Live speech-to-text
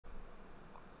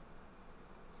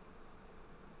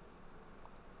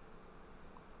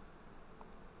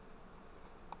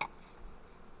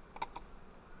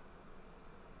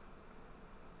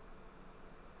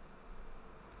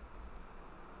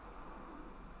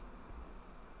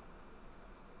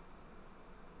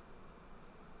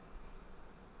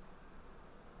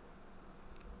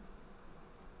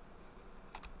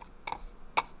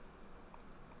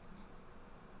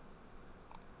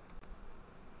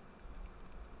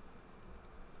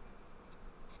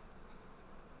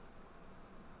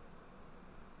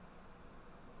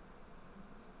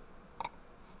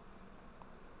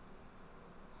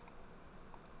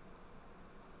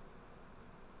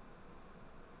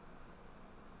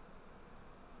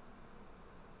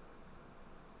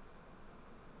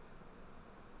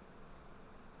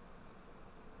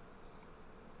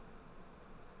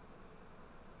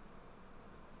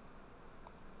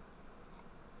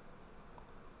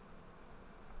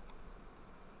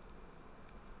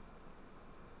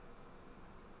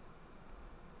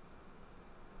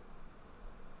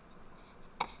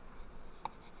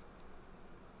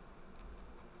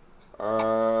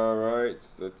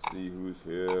Let's see who's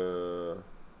here.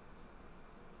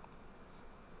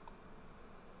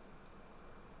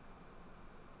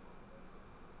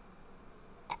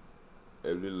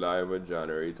 Every live of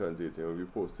January 2018 will be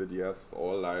posted. Yes,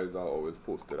 all lives are always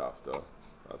posted after.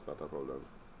 That's not a problem.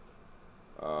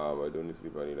 I don't need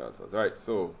sleep, I need answers. Alright,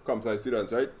 so ComSci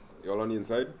students, right? You all on the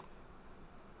inside?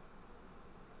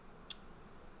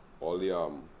 All the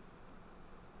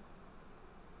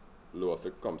lower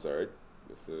 6 ComSci, right?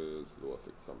 This is lower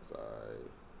 6 ComSci.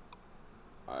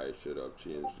 I should have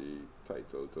changed the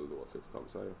title to lower 6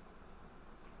 ComSci.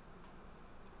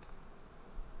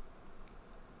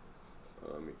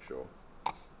 Make sure.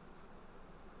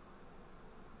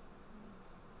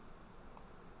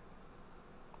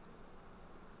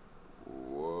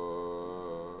 What?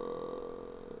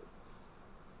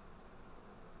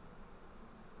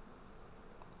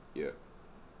 Yeah.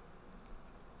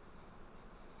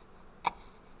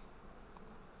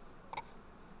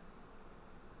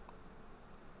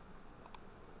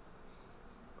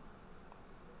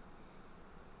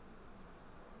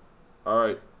 All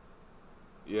right.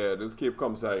 Yeah, this Cape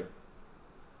ComSci.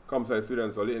 ComSci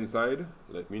students on the inside,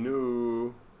 let me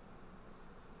know.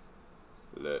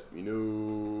 Let me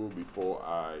know before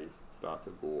I start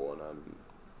to go on and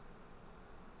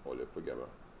all you forget me.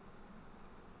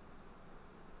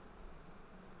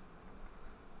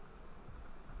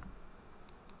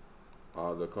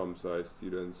 Are the ComSci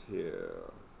students here?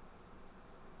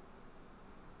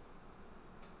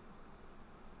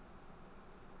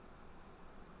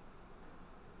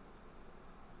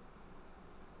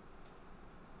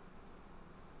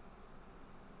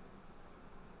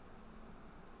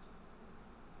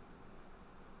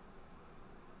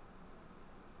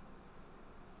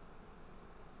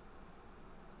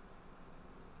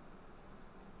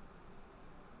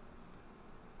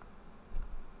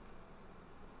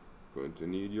 Going to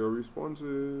need your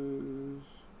responses.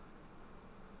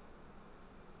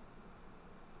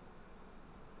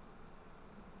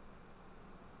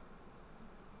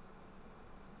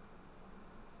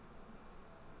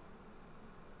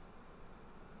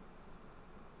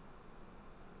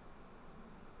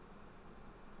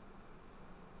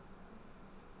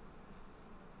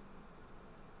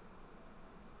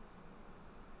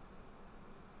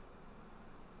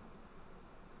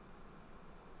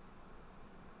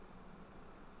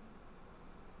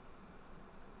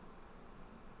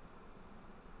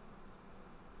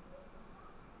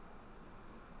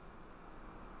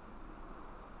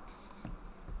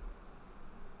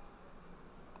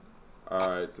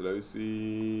 Alright, so let's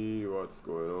see what's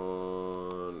going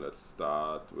on. Let's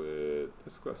start with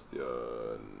this question.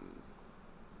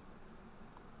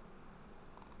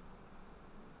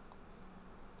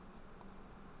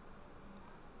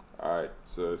 Alright,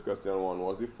 so this question 1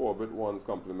 was the 4-bit 1's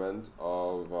complement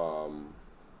of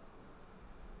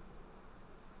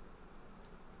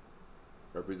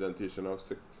representation of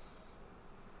 6.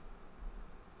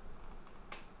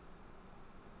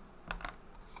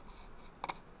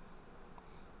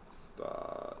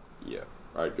 Yeah.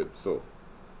 Alright, good. So,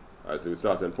 alright, so we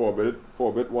start in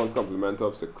 4-bit 1's complement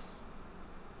of 6.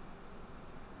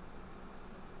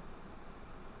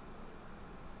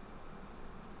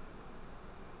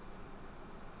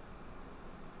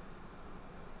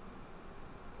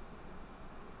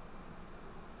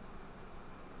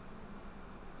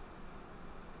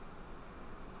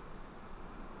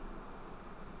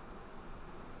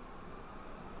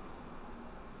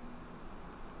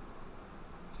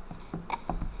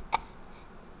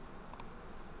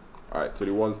 Alright, so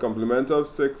the 1's complement of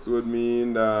 6 would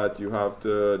mean that you have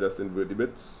to just invert the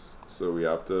bits. So we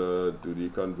have to do the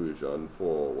conversion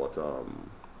for what the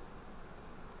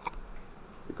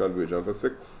conversion for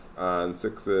 6, and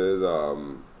 6 is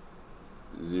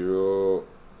 0,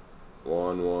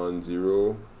 1, 1,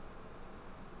 0.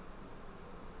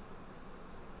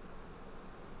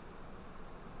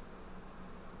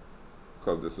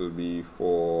 Because this will be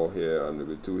 4 here and there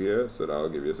will be 2 here, so that'll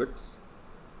give you 6.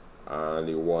 And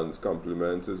the 1's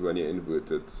complement is when you invert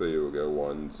it, so you'll get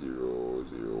 1, 0,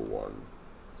 0, 1.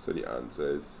 So the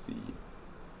answer is C.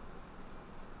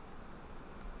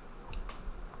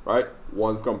 Right?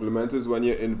 1's complement is when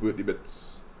you invert the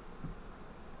bits.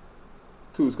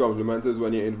 2's complement is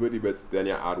when you invert the bits, then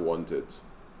you add 1 to it.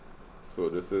 So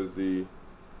this is the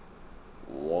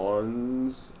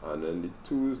 1's, and then the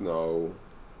 2's now.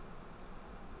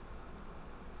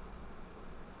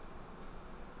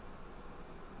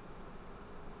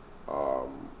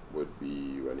 Would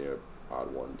be when you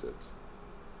add 1 to it,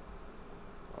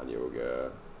 and you will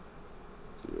get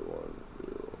 0, 1,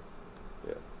 0.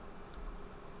 Yeah.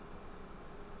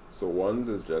 So 1's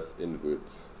is just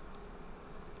invert.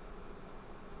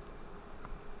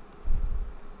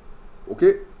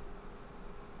 Okay.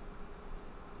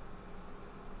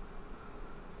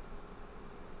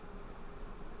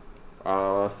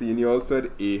 Seeing you all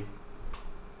said A.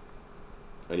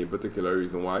 Any particular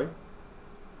reason why?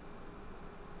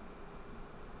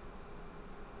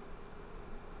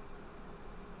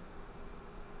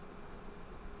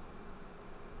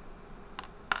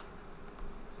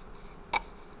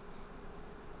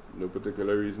 No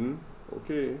particular reason?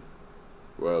 Okay.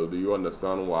 Well, do you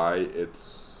understand why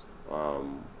it's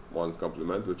 1's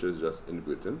complement, which is just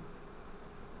inverting?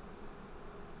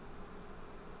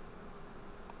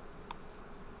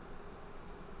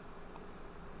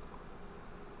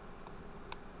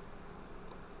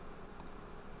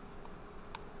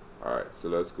 Alright, so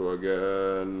let's go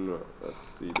again. Let's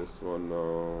see this one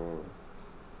now.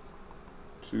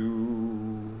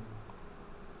 2.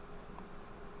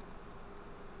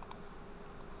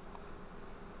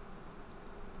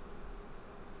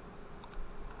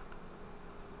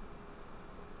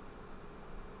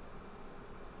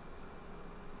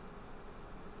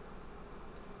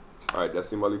 Alright,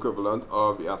 decimal equivalent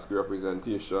of the ASCII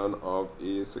representation of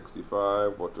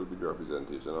A65. What will be the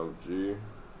representation of G?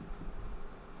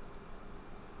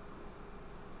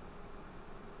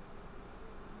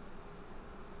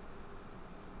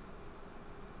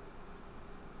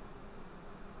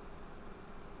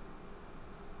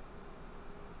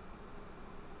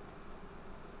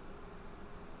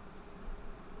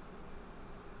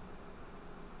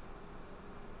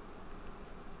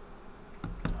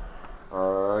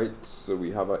 Alright, so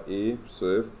we have a A. So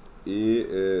if A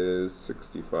is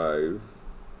 65,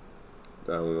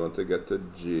 then we want to get to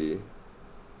J.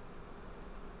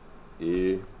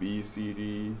 A, B, C,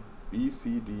 D,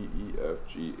 E, F,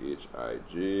 G, H, I,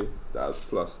 J. That's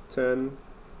plus 10.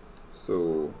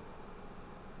 So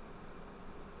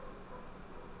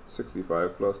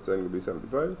 65 plus 10 will be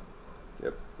 75.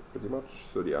 Yep, pretty much.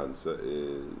 So the answer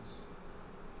is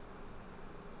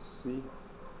C.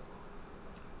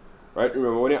 Right,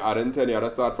 remember when you're adding 10, you have to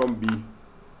start from B.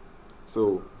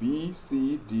 So B,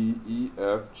 C, D, E,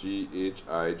 F, G, H,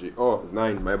 I, J. Oh, it's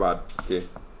 9, my bad. Okay,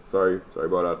 sorry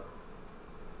about that.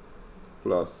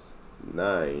 Plus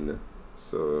 9,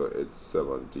 so it's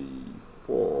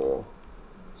 74.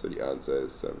 So the answer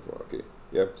is 74. Okay,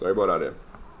 yep, sorry about that there.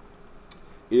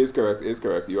 A is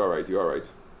correct, you are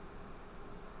right.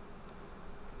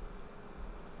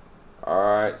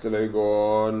 Alright, so let me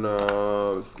go on.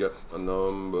 Let's get a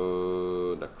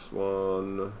number. Next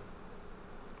one.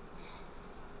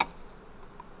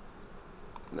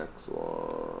 Next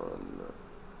one.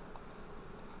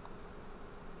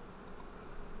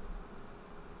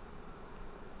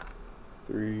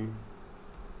 Three.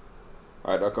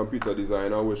 Alright, a computer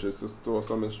designer wishes to store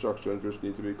some instructions which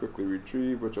need to be quickly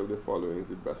retrieved. Which of the following is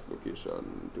the best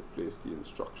location to place the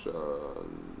instructions?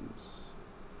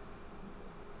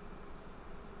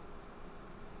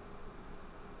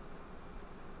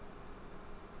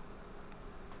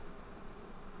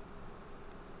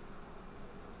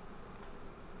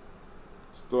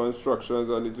 Store instructions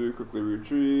that need to be quickly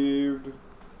retrieved.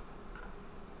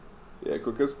 Yeah,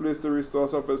 quickest place to restore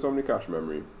stuff is from the cache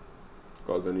memory.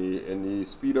 Because in the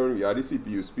speed, we add the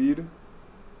CPU speed.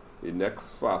 The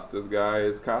next fastest guy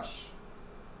is cache.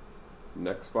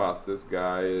 Next fastest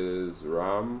guy is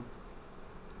RAM.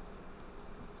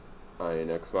 And the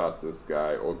next fastest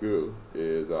guy or girl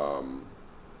is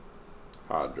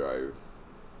hard drive.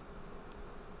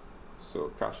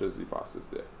 So cache is the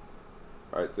fastest there.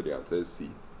 Alright, so the answer is C.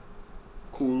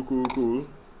 Cool.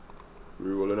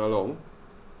 We're rolling along.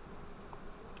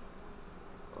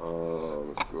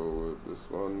 Let's go with this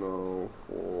one now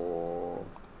for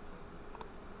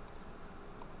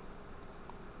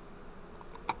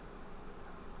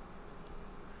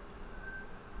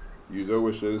user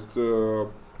wishes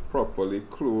to properly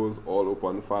close all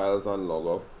open files and log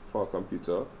off for a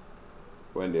computer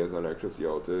when there's an electricity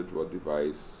outage. What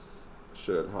device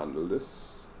should handle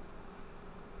this?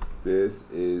 This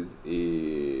is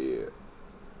a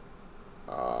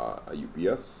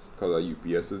UPS, because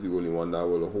a UPS is the only one that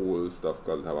will hold stuff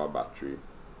because it have a battery.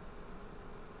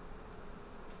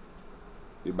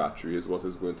 The battery is what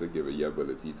is going to give it the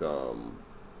ability to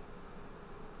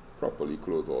properly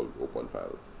close all open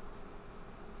files.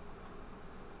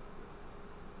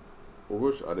 Oh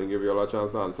gosh, I didn't give you all a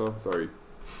chance to answer, sorry.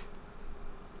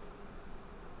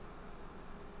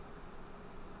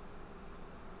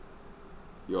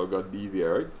 You all got D's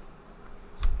here, right?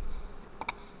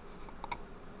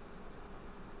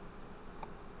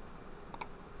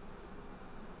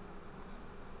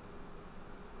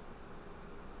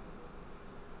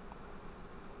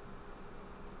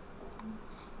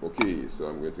 Okay, so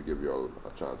I'm going to give you all a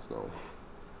chance now.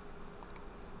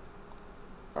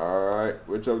 Alright,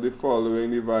 which of the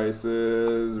following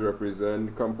devices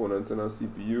represent components in a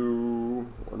CPU?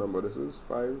 What number this is?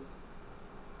 5?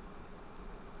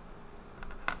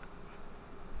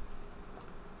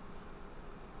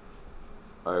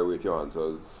 I await your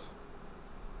answers.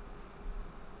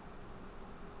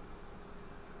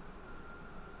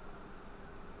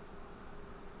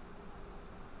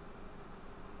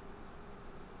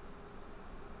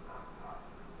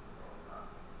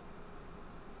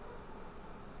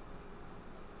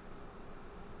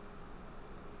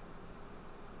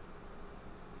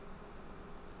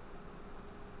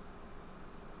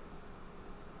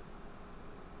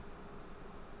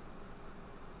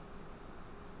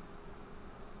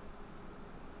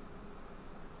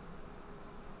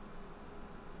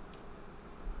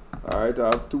 Alright, I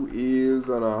have 2 A's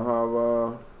and I have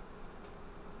a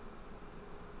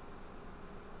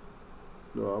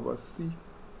C.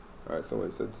 Alright,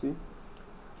 somebody said C.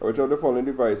 Which of the following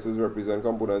devices represent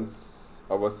components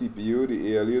of a CPU?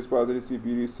 The ALU is part of the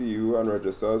CPU, the CU and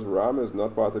registers. RAM is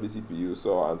not part of the CPU,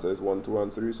 so our answer is 1, 2,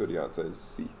 and 3, so the answer is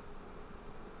C.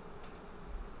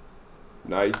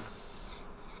 Nice.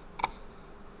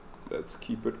 Let's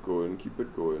keep it going, keep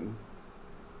it going.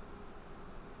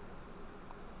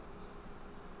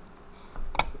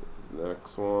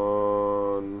 Next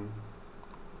one.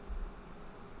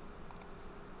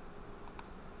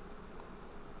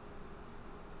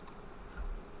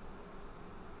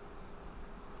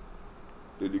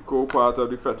 The decode part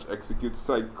of the fetch execute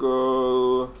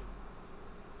cycle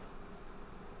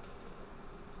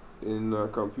in a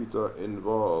computer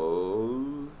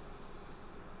involves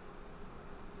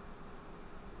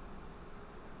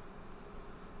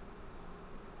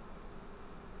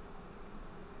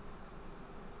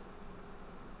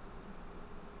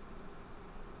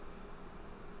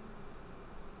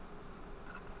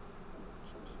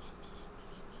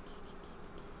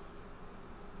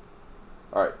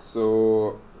Alright,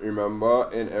 so remember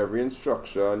in every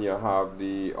instruction you have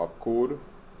the opcode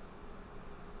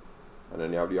and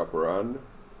then you have the operand.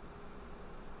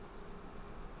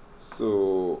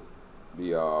 So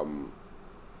the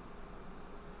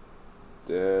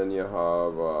then you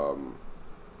have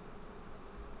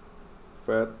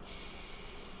fetch,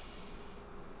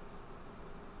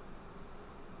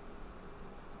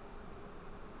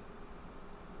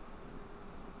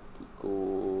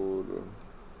 decode,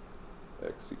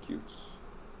 executes.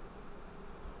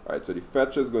 Alright, so the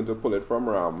fetch is going to pull it from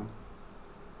RAM,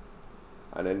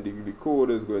 and then the decode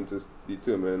is going to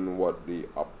determine what the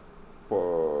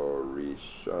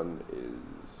operation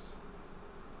is,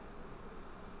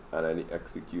 and then the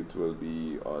execute will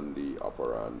be on the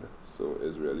operand, so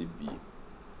it's really B.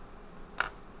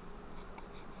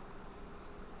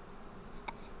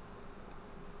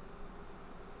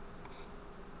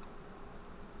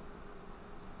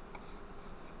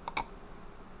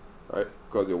 Right,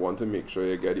 because you want to make sure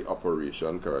you get the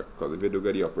operation correct, because if you do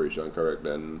get the operation correct,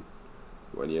 then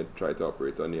when you try to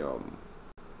operate on the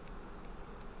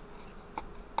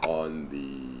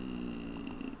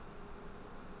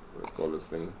let's call this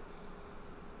thing,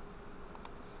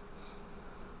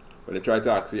 when you try to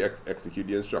actually execute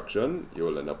the instruction, you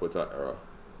will end up with an error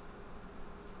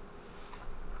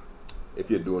if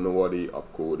you don't know what the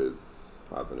opcode is,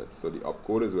 hasn't it? So the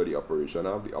opcode is where the operation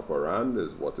of the operand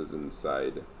is what is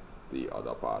inside the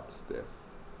other parts there.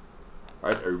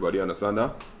 Alright, everybody understand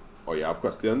that? Or you have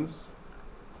questions?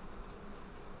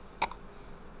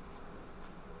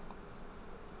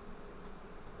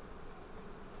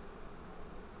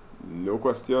 No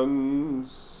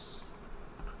questions?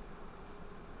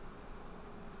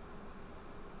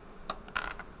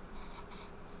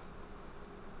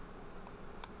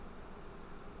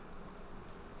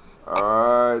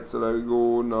 Alright, so let me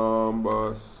go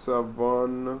number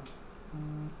 7.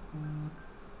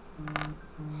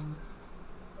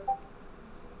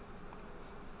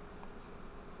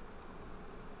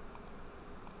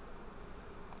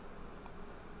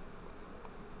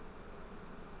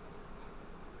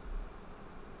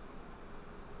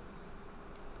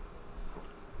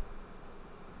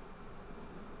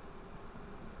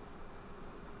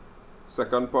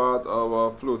 Second part of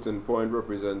a floating point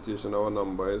representation of a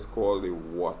number is called the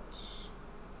what?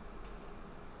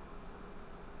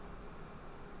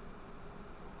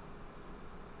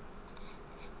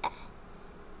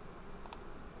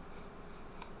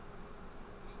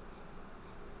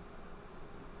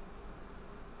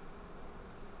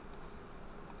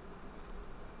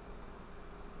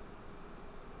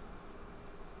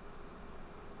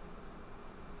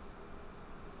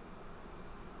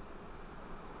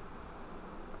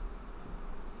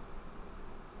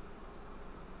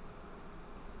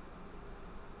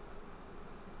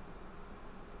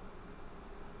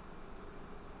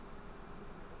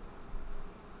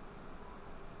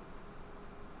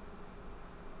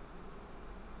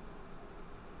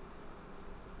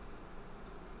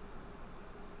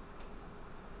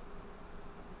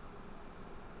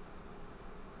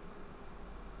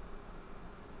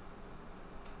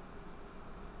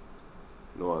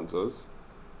 answers.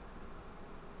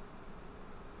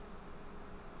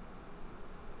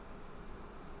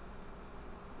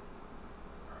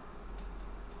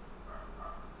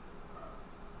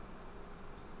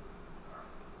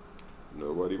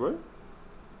 Nobody, boy?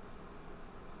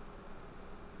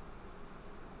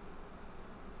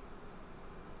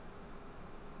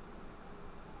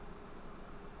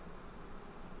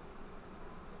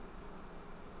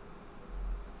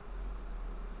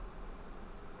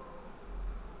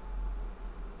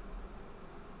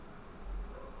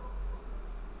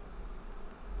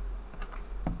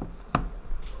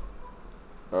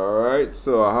 Alright,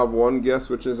 so I have one guess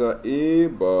which is a A,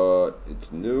 but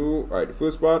it's new. Alright, the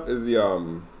first part is the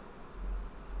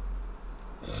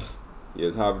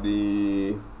you have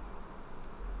the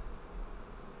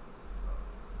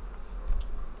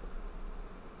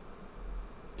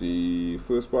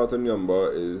first part of the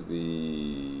number is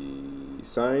the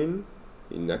sign.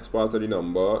 The next part of the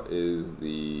number is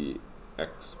the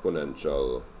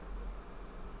exponential,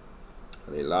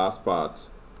 and the last part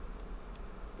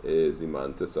is the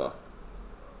mantissa.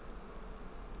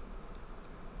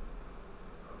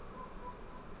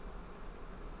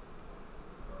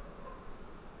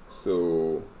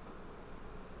 So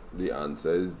the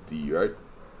answer is D, right?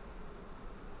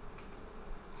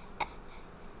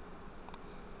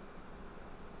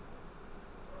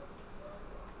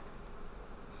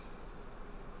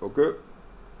 Okay.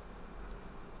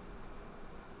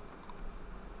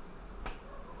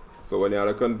 So when you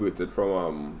are converted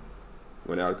from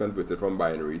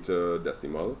binary to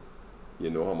decimal,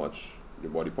 you know how much the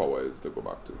body power is to go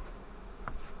back to.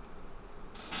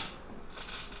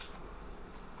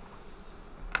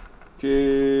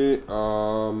 Okay,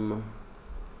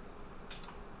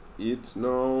 8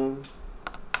 now.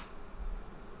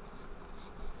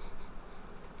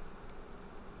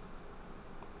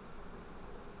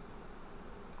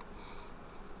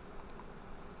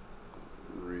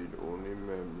 Read-only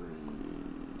memory.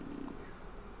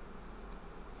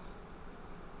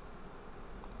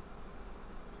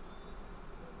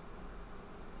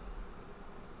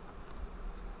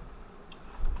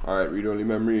 Alright, read-only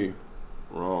memory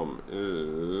ROM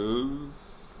is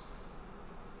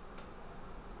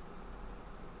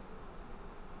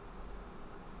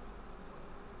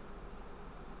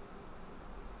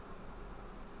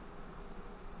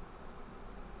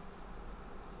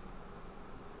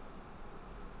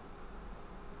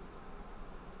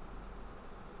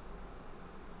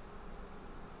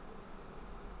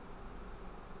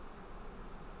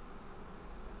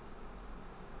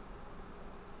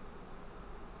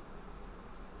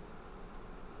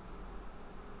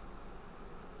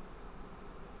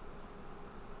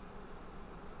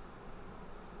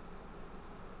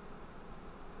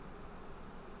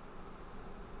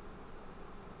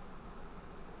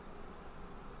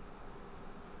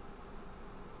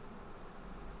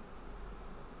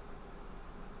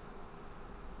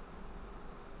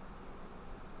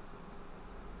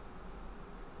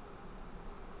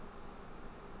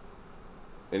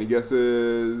any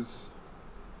guesses?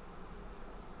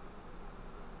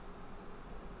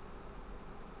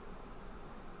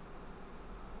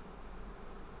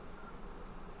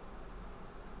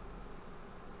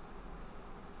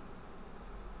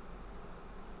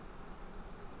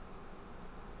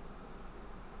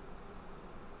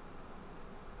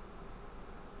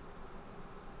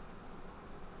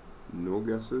 No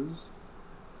guesses?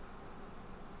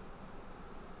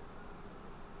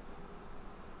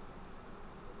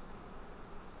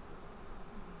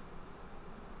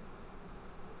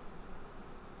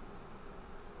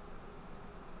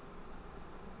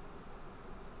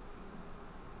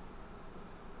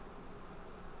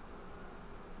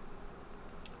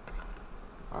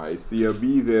 I see a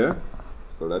B there,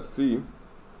 so let's see.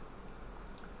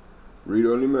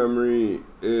 Read-only memory,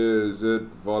 is it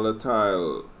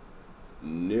volatile?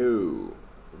 No.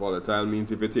 Volatile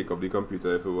means if you take up the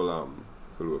computer, if it will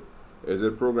work. Is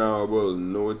it programmable?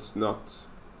 No, it's not.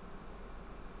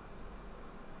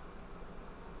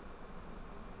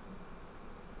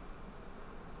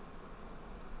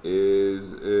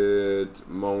 Is it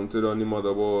mounted on the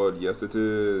motherboard? Yes, it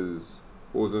is.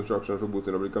 Holds instructions for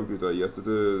booting up the computer? Yes, it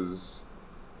is.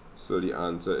 So the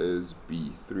answer is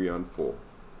B, 3 and 4.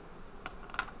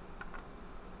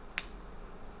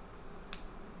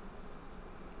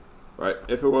 Right,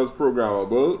 if it was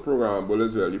programmable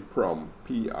is really PROM,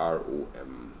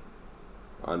 P-R-O-M.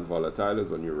 And volatile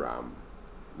is on your RAM.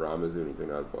 RAM is the only thing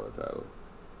that's volatile.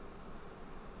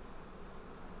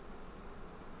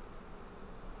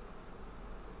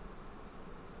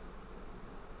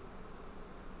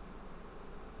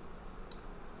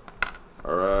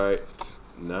 Alright,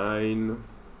 9.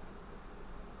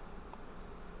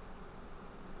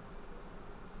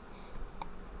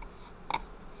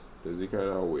 This is the kind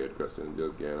of weird question,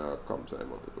 just getting a comp sci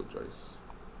multiple choice,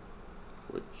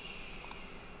 which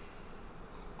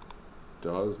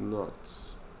does not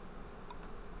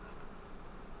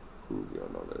prove your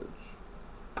knowledge.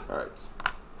 Alright.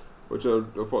 Which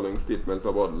of the following statements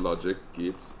about logic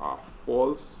gates are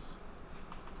false?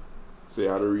 So you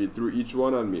have to read through each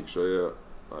one and make sure you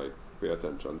like pay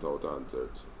attention to how to answer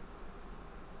it.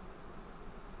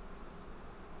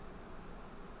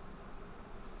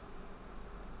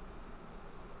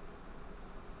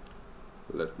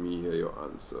 Let me hear your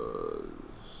answers.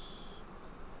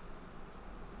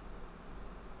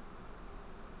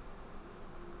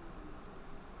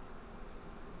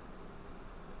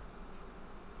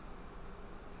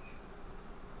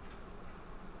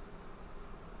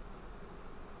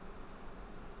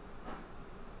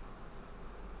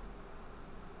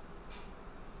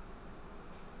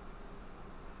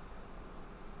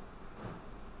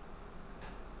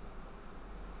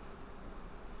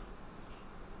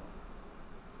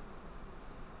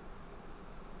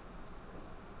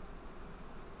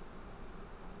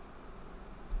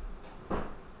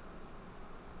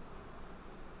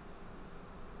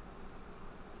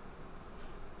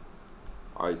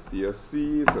 I see a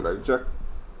C, so I check.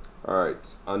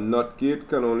 Alright, a NOT gate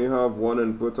can only have one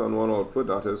input and one output.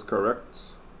 That is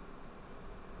correct.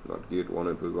 NOT gate, one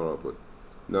input, one output.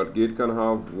 NOT gate can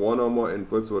have one or more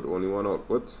inputs with only one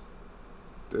output.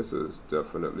 This is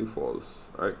definitely false.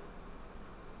 Right?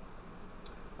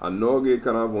 A NOR gate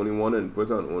can have only one input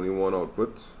and only one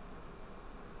output.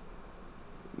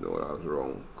 No, that's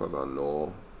wrong, because a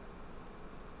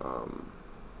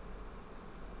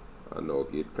NOR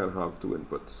gate can have two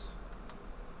inputs.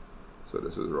 So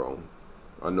this is wrong.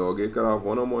 A NOR gate can have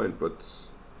one or more inputs,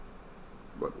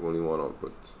 but only one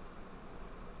output.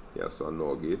 Yes, a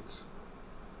NOR gate.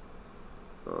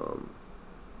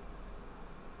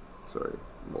 Sorry,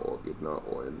 more gate, not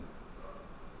O-N.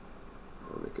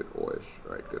 I'll make it O-ish.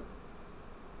 Right, good.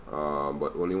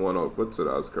 But only one output, so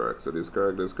that's correct. So this is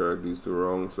correct, this is correct, these two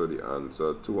wrong. So the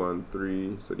answer 2 and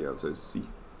 3. So the answer is C.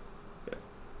 Yeah.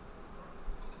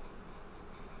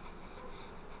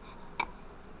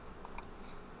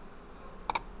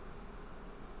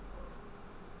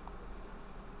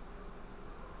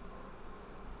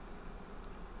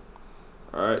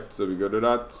 Alright, so we go to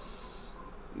that.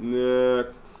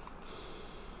 Next.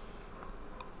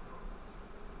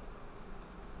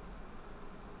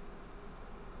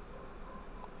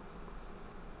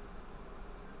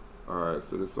 Alright,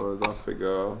 so this one is our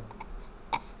figure.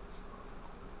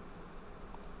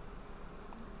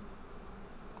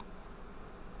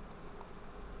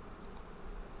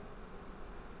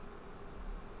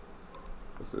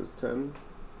 This is 10.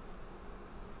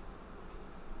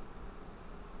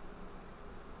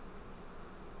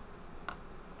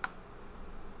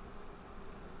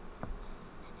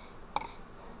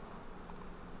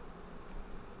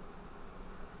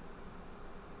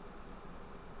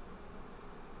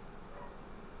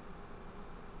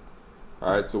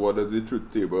 Alright, so what does the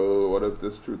truth table, what does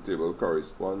this truth table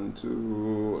correspond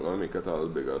to? Let me make it a little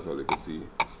bigger so you can see.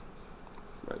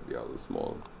 Might be a little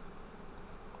small.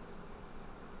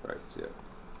 Right, yeah.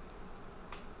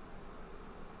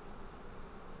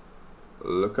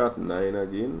 Look at 9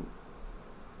 again.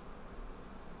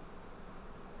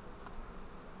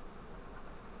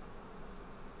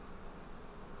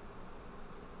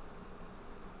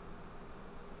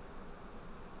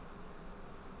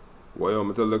 Why you want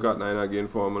me to look at 9 again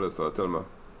for, Melissa? Tell me.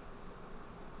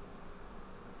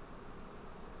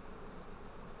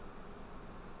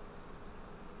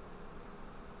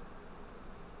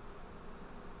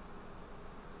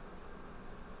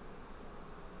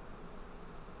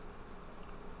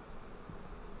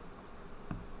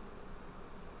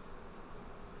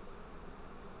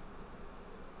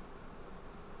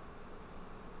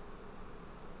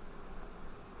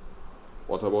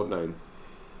 What about 9?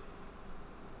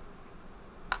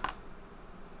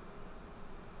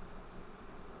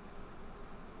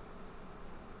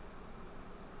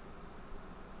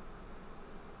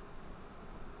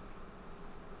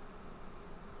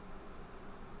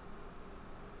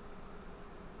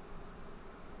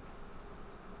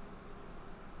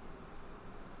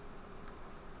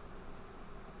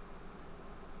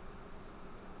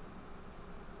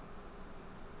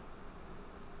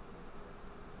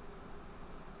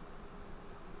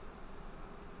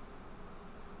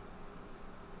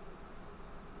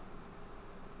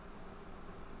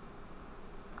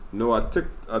 No, I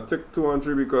ticked 2 and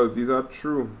 3 because these are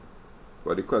true.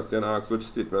 But the question asks which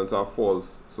statements are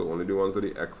false. So only the ones with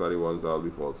the X are the ones that will be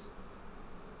false.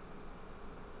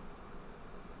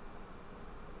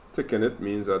 ticking it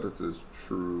means that it is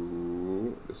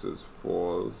true. This is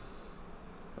false,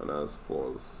 and that's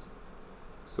false.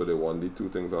 So they want the two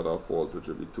things that are false, which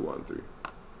will be 2 and 3.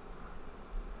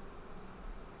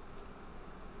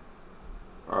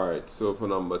 Alright, so for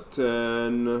number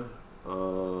 10,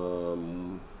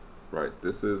 right,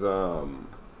 this is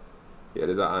yeah,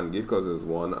 there's an AND gate because there's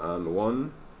 1 and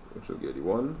 1, which will get the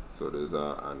 1. So there's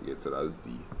an AND gate, so that's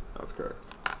D. That's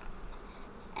correct.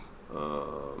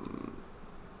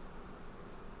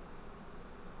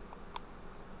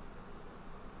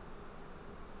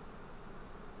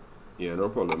 Yeah, no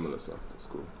problem, Melissa. It's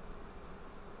cool.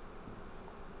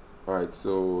 Alright,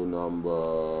 so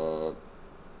number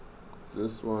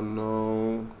this one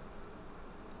now,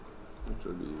 which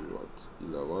will be what?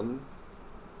 11.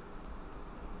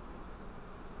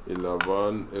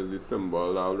 11 is the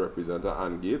symbol that will represent an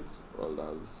AND gate. Well,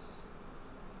 that's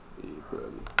A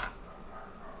clearly.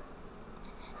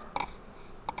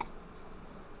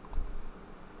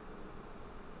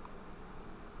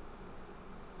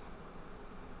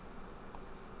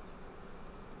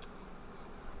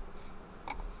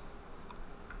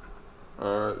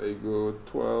 Alright, I go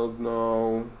 12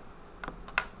 now.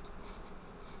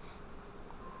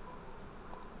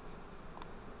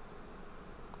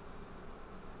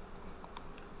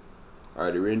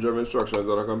 Alright, the range of instructions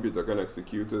that a computer can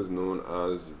execute is known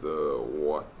as the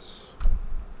what?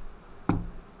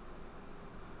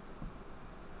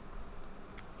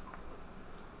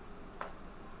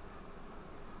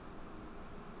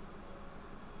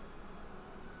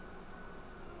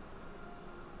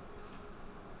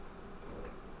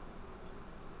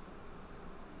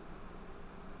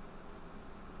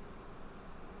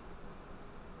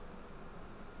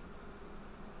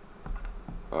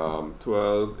 Um,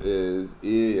 12 is A,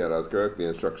 yeah, that's correct, the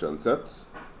instruction set.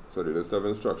 So the list of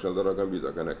instructions that a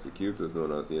computer can execute is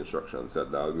known as the instruction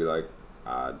set. That will be like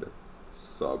add,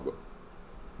 sub,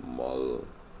 mul,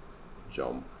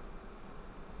 jump.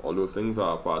 All those things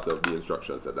are part of the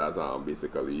instruction set. That's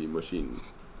basically machine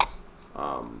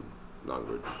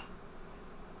language.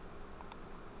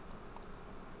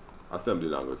 Assembly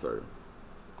language, sorry.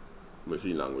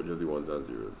 Machine language is the ones and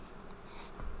zeros.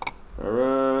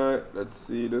 Alright, let's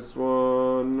see this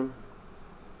one.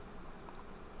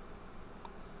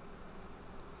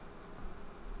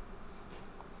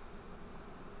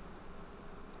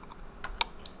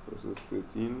 This is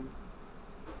 13.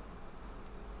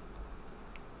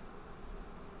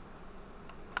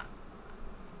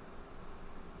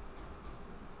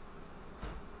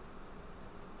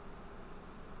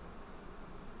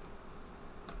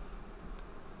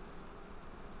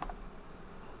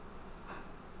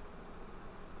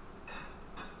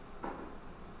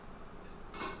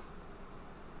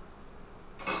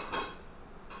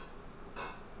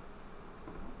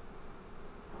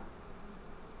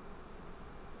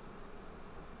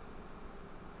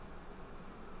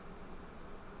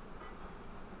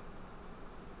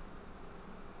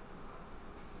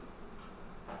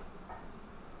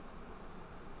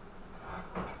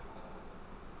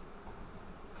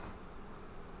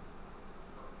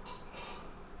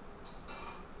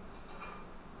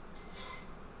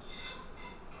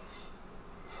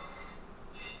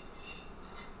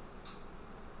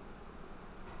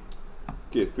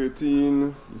 Okay,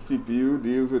 13, the CPU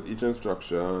deals with each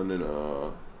instruction in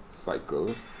a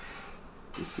cycle.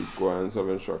 The sequence of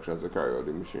instructions to carry out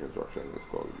the machine instruction is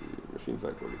called the machine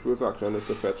cycle. The first action is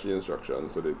to fetch the instruction,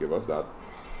 so they give us that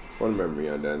from memory,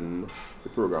 and then the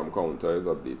program counter is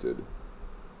updated.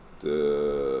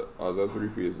 The other three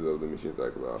phases of the machine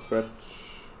cycle are fetch,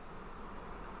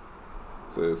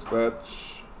 so it's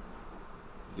fetch,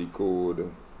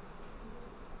 decode,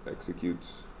 execute,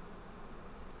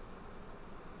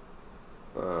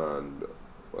 and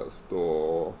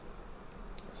store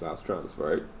 / transfer,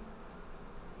 right?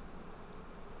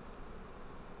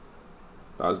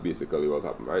 That's basically what's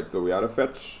happened, right? So we had a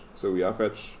fetch,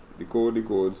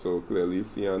 decode, so clearly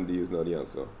C and D is not the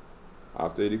answer.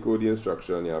 After you decode the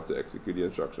instruction, you have to execute the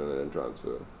instruction and then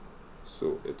transfer.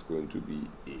 So it's going to be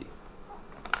A.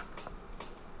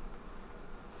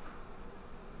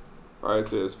 Alright,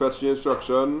 so it's fetch the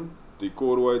instruction,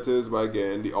 decode what it is by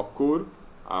getting the opcode.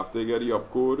 After you get the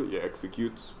opcode, you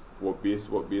execute what based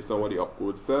on what the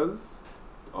opcode says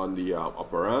on the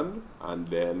operand, and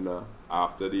then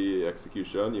after the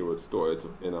execution, you would store it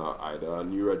in either a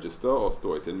new register or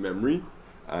store it in memory,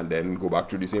 and then go back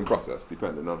through the same process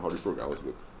depending on how the program was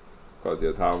work. Because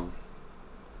you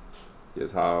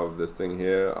have this thing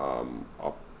here,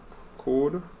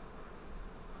 opcode,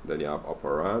 then you have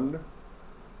operand.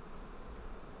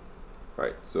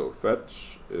 Right, so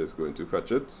fetch is going to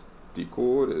fetch it.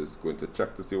 decode is going to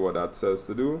check to see what that says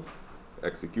to do.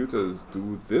 Execute is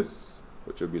do this,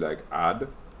 which will be like add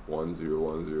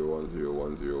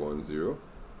 1010101010,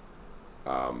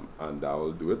 and that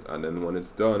will do it. And then when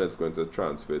it's done, it's going to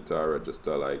transfer to a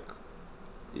register like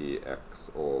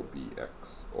AX or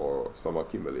BX or some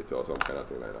accumulator or some kind of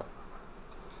thing like that.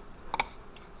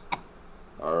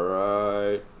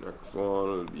 Alright, next one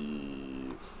will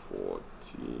be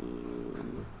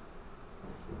 14.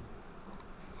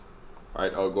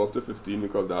 Alright, I'll go up to 15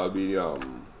 because that'll be the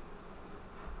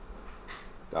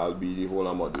whole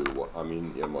of module one. I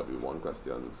mean, yeah, module 1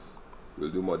 questions.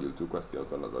 We'll do module 2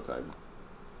 questions another time.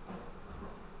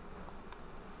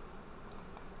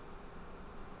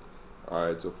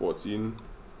 Alright, so 14.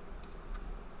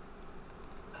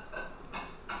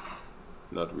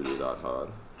 Not really that hard.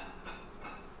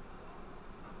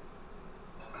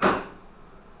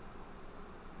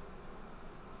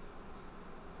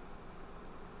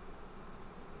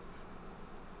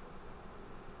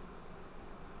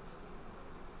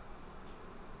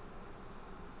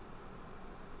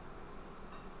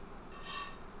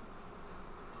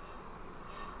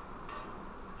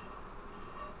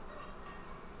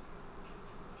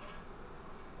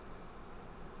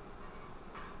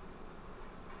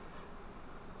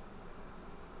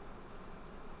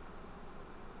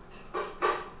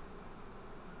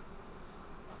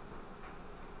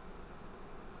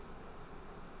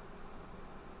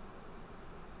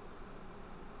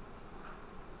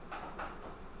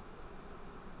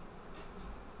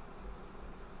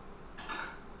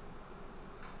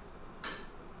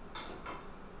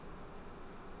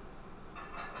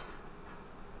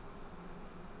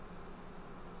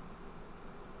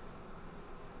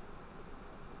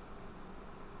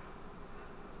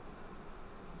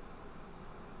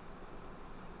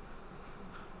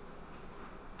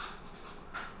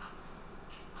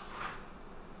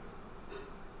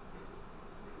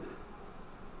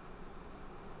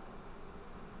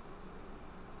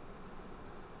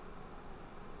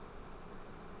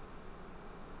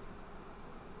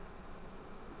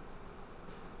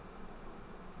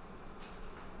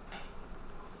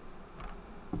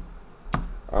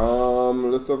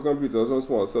 List of computers from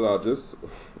smallest to largest.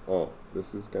 Oh,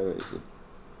 this is kind of easy.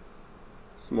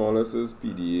 Smallest is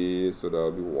PDA, so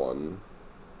that'll be 1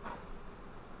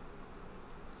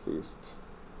 first.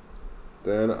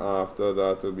 Then after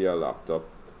that will be a laptop.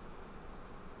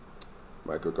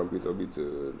 Microcomputer will be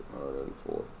third, and then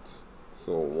fourth.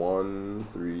 So 1,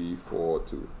 3, 4,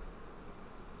 2.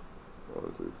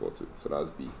 1, 3, 4, 2. So that's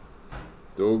B.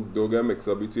 Don't get mixed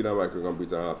up between a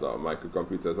microcomputer and a laptop.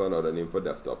 Microcomputers are another name for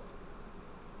desktop.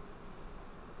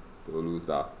 Don't lose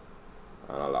that.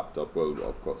 And a laptop will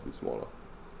of course be smaller.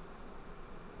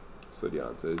 So the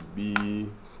answer is B.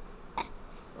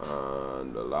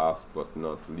 And the last but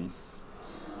not least,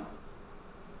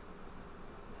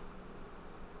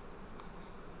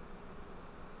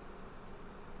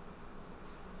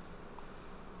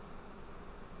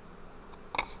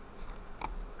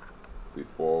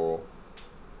 before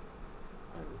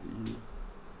I leave,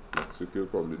 next week we'll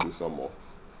probably do some more.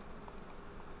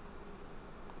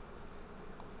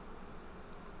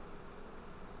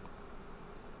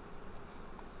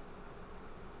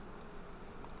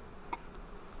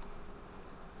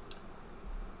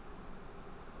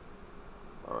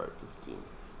 Alright, 15.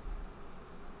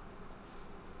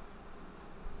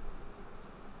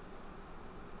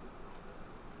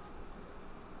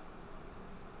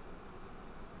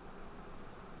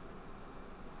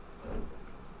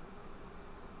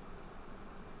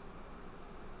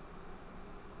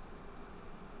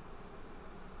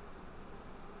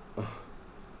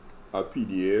 A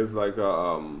PDA is like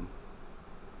a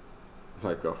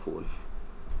phone.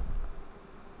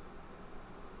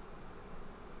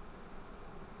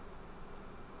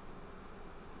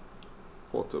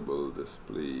 Portable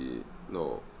display,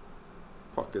 no,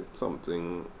 pocket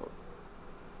something.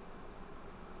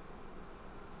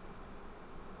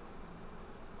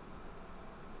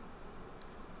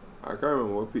 I can't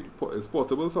remember what is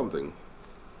portable something.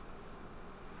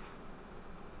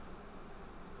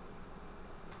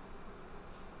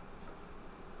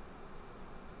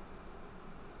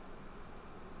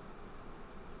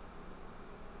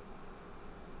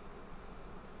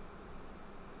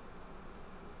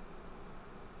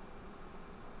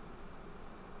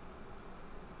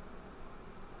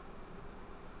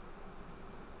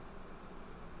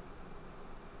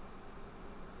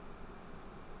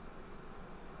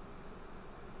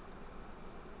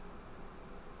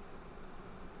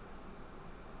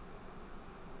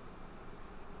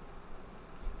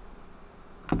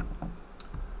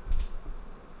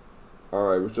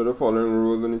 Alright, which of the following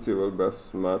rules in the table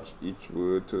best match each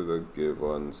word to the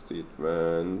given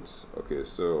statement? Okay,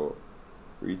 so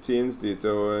retains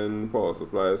data when power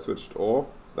supply is switched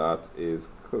off. That is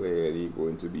clearly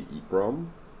going to be EEPROM.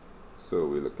 So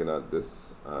we're looking at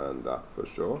this and that for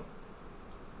sure.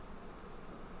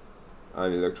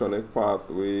 An electronic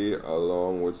pathway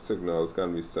along which signals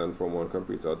can be sent from one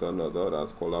computer to another,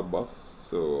 that's called a bus.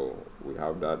 So we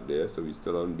have that there, so we're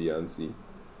still on B and C.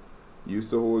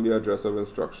 Used to hold the address of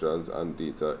instructions and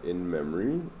data in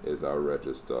memory is our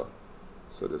register.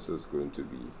 So this is going to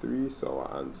be 3, so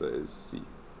our answer is C.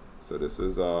 So this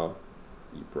is our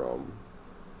EEPROM.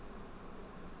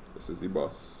 This is the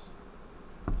bus.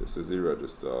 This is the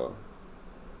register.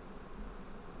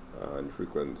 And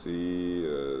frequency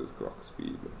is clock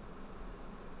speed.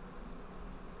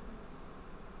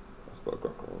 I spell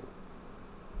clock wrong.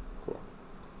 Clock.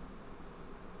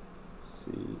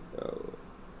 C-L-O-C-K.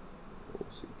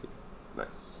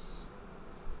 Nice.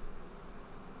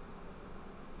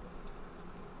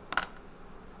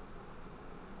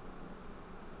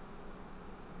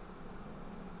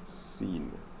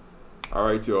 Scene.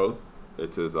 Alright, y'all.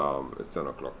 It is it's 10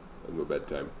 o'clock. It's my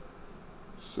bedtime.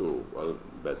 So, well,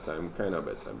 bedtime.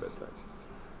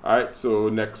 Alright, so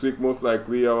next week most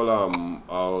likely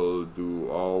I'll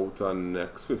do out on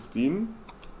next 15.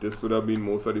 This would have been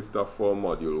most of the stuff for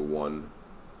module 1.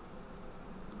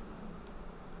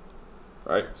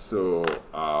 Right, so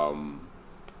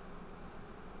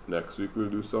next week we'll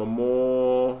do some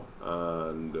more,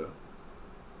 and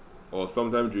or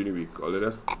sometime during the week. Or let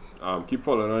us keep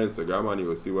following on Instagram and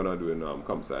you'll see when I'm doing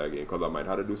ComSci again, because I might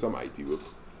have to do some IT work.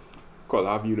 Because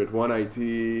I have Unit 1 IT,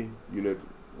 Unit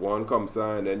 1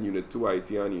 ComSci, and then Unit 2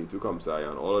 IT and Unit 2 ComSci,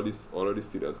 and all of these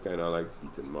students kind of like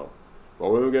beating them up. But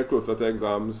when we get closer to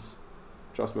exams,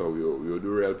 trust me, we'll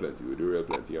do real plenty. We'll do real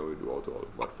plenty and we'll do all.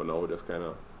 But for now, we'll just kind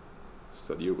of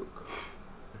study your work.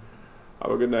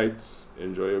 Have a good night.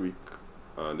 Enjoy your week.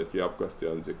 And if you have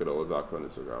questions, you could always ask on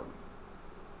Instagram.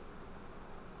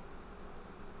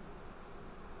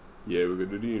 Yeah, we're going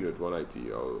to do the Unit 1 IT.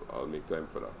 I'll make time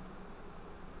for that.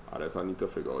 I just need to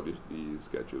figure out the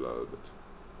schedule a little bit.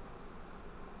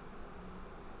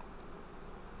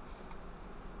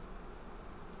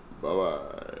 Bye-bye.